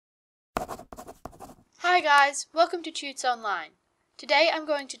Hi guys, welcome to Tutes Online. Today I'm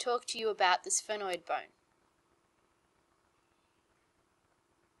going to talk to you about the sphenoid bone.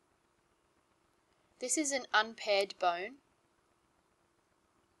 This is an unpaired bone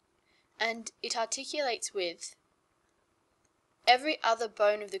and it articulates with every other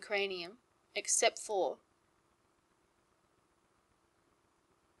bone of the cranium except for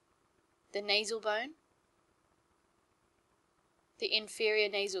the nasal bone, the inferior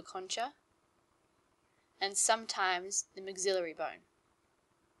nasal concha, and sometimes the maxillary bone.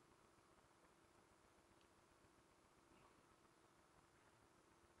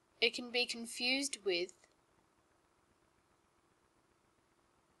 It can be confused with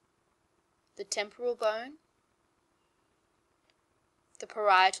the temporal bone, the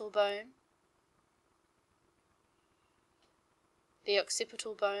parietal bone, the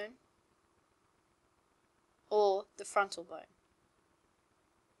occipital bone, or the frontal bone.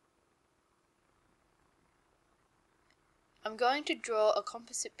 I'm going to draw a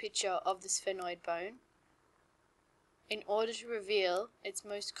composite picture of the sphenoid bone in order to reveal its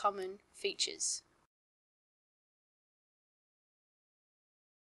most common features.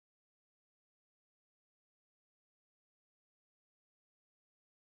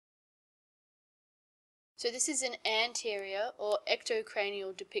 So this is an anterior or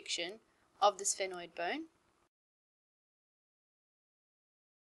ectocranial depiction of the sphenoid bone.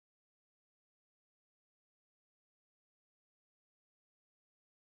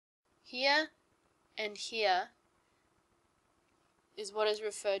 Here and here is what is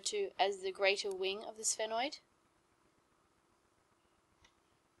referred to as the greater wing of the sphenoid.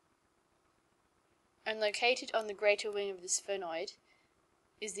 And located on the greater wing of the sphenoid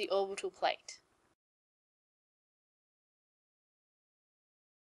is the orbital plate.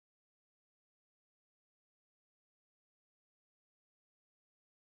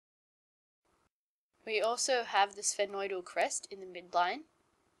 We also have the sphenoidal crest in the midline.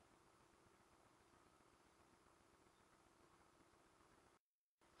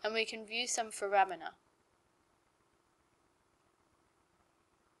 And we can view some foramina.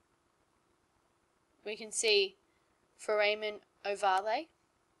 We can see foramen ovale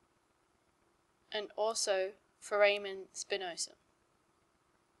and also foramen spinosum.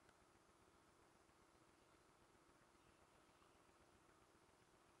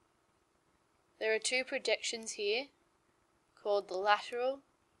 There are two projections here called the lateral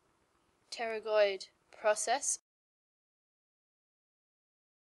pterygoid process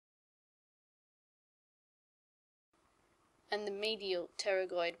and the medial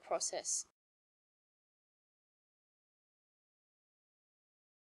pterygoid process.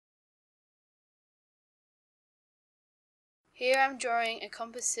 Here I'm drawing a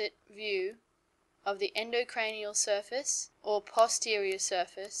composite view of the endocranial surface or posterior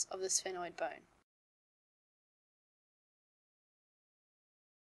surface of the sphenoid bone.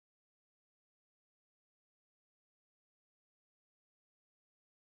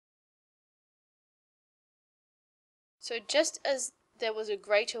 So just as there was a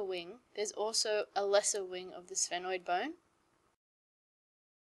greater wing, there's also a lesser wing of the sphenoid bone.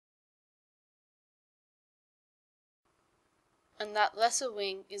 And that lesser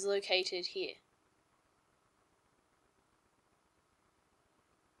wing is located here.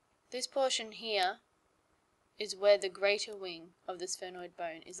 This portion here is where the greater wing of the sphenoid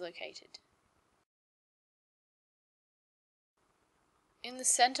bone is located. In the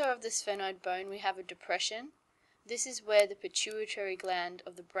center of the sphenoid bone we have a depression. This is where the pituitary gland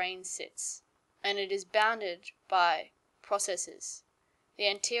of the brain sits, and it is bounded by processes. The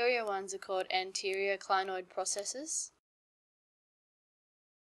anterior ones are called anterior clinoid processes.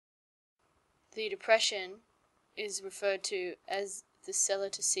 The depression is referred to as the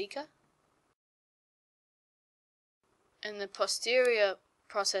sella tussica, and the posterior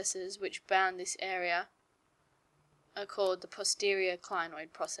processes which bound this area are called the posterior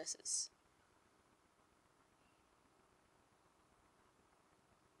clinoid processes.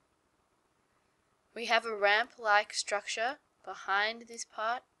 We have a ramp-like structure behind this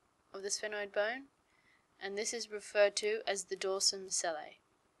part of the sphenoid bone, and this is referred to as the dorsum sellae.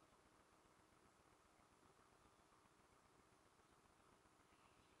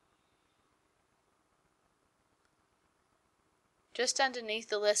 Just underneath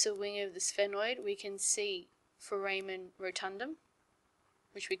the lesser wing of the sphenoid we can see foramen rotundum,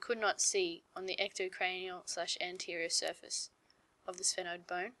 which we could not see on the ectocranial/anterior surface of the sphenoid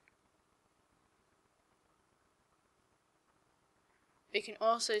bone. We can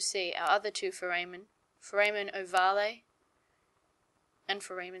also see our other two foramen, foramen ovale and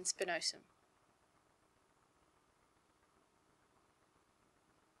foramen spinosum.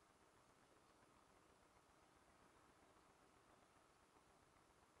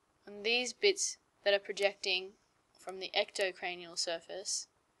 And these bits that are projecting from the ectocranial surface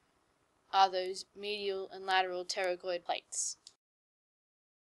are those medial and lateral pterygoid plates.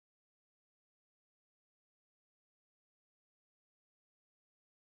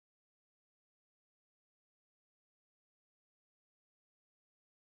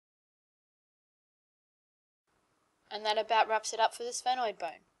 And that about wraps it up for the sphenoid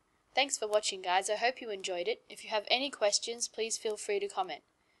bone. Thanks for watching, guys. I hope you enjoyed it. If you have any questions, please feel free to comment.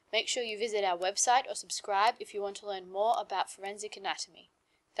 Make sure you visit our website or subscribe if you want to learn more about forensic anatomy.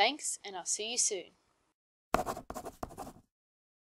 Thanks, and I'll see you soon.